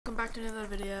back to another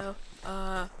video.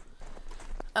 I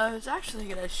was actually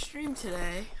gonna stream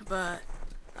today, but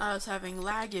I was having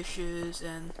lag issues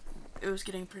and it was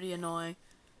getting pretty annoying.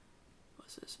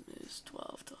 What's this? News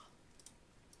 12 to...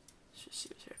 Let's just see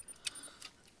what's here.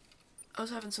 I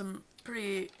was having some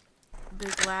pretty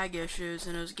big lag issues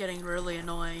and it was getting really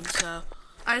annoying, so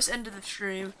I just ended the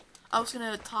stream. I was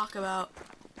gonna talk about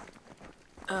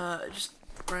just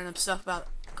random stuff about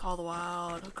Call of the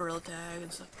Wild, Gorilla Tag,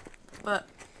 and stuff. But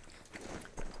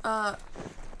a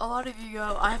lot of you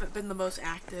know I haven't been the most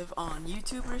active on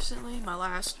YouTube recently. My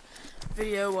last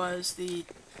video was the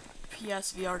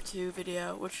PSVR 2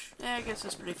 video, which I guess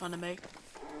is pretty fun to make.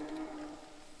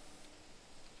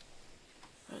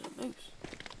 There's a moose.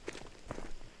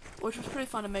 Which was pretty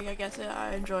fun to make, I guess.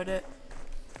 I enjoyed it.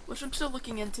 Which I'm still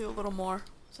looking into a little more.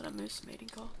 Is that a moose mating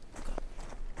call? Okay.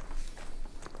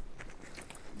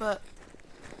 But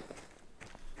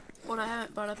what I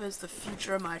haven't brought up is the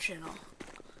future of my channel.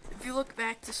 If you look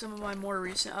back to some of my more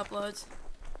recent uploads,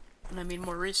 and I mean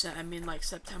more recent, I mean like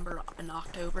September and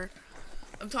October,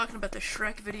 I'm talking about the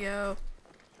Shrek video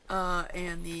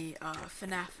and the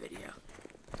FNAF video.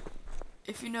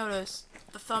 If you notice,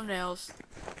 the thumbnails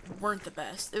weren't the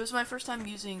best. It was my first time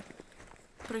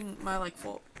putting my like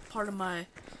full part of my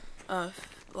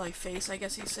like face, I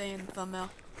guess you say, in the thumbnail.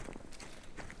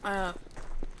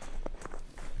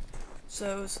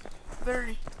 So it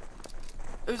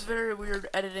was very weird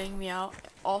editing me out.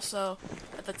 Also,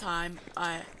 at the time,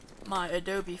 my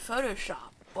Adobe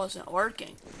Photoshop wasn't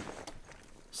working,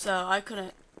 so I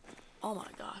couldn't. Oh my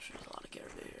gosh, there's a lot of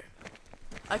character here.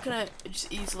 I couldn't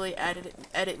just easily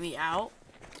edit me out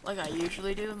like I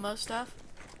usually do with most stuff.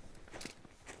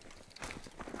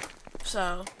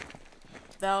 So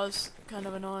that was kind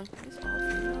of annoying.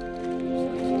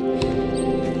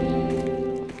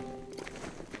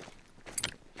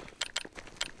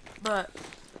 But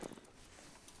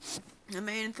the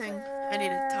main thing I need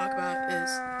to talk about is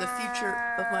the future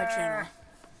of my channel.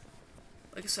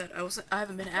 Like I said, I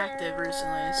haven't been active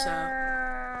recently, so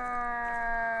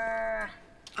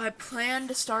I plan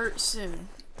to start soon.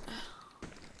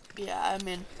 Yeah, I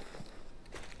mean,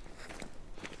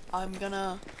 I'm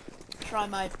gonna try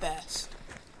my best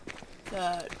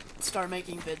to start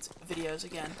making videos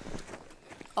again.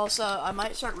 Also, I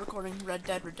might start recording Red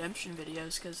Dead Redemption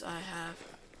videos because I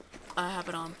have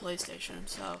it on PlayStation,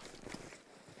 so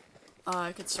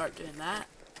I could start doing that.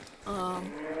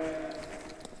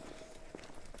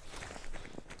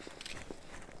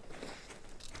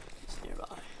 It's nearby.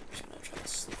 I'm just gonna try to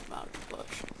sneak him out of the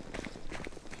bush.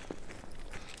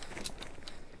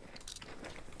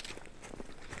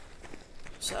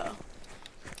 So,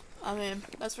 I mean,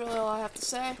 that's really all I have to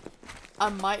say. I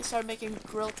might start making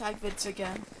Gorilla Tag vids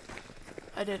again.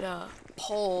 I did a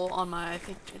poll on my, I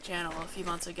think, channel a few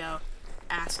months ago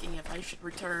asking if I should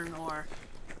return or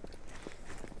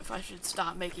if I should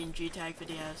stop making G-Tag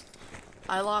videos.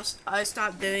 I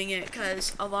stopped doing it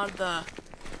because a lot of the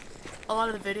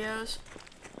videos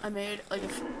I made, like,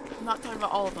 I'm not talking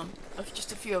about all of them,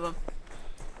 just a few of them,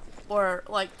 or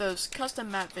like those custom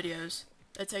map videos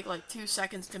that take like 2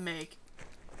 seconds to make,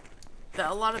 that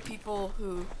a lot of people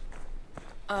who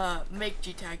make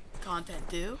G-Tag content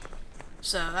do.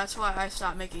 So that's why I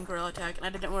stopped making Gorilla Tag, and I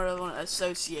didn't really want to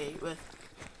associate with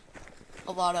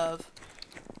a lot of,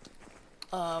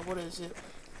 what is it?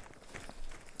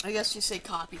 I guess you say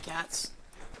copycats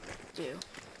do.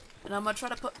 And I'm gonna try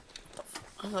to put,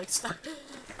 I'm gonna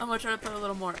try to put a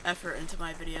little more effort into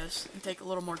my videos and take a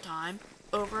little more time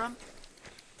over them.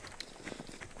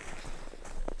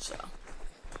 So,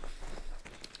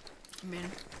 I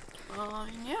mean,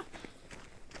 yeah.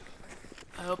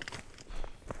 I hope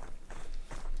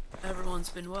everyone's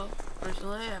been well.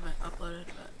 Personally, I haven't uploaded,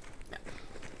 but yeah.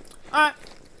 Alright,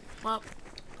 well,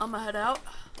 I'm gonna head out.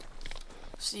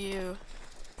 See you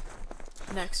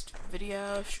next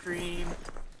video, stream.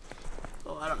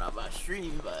 Well, I don't know about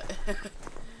stream, but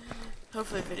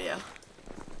hopefully video.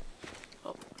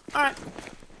 Hope. Alright,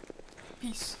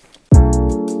 peace.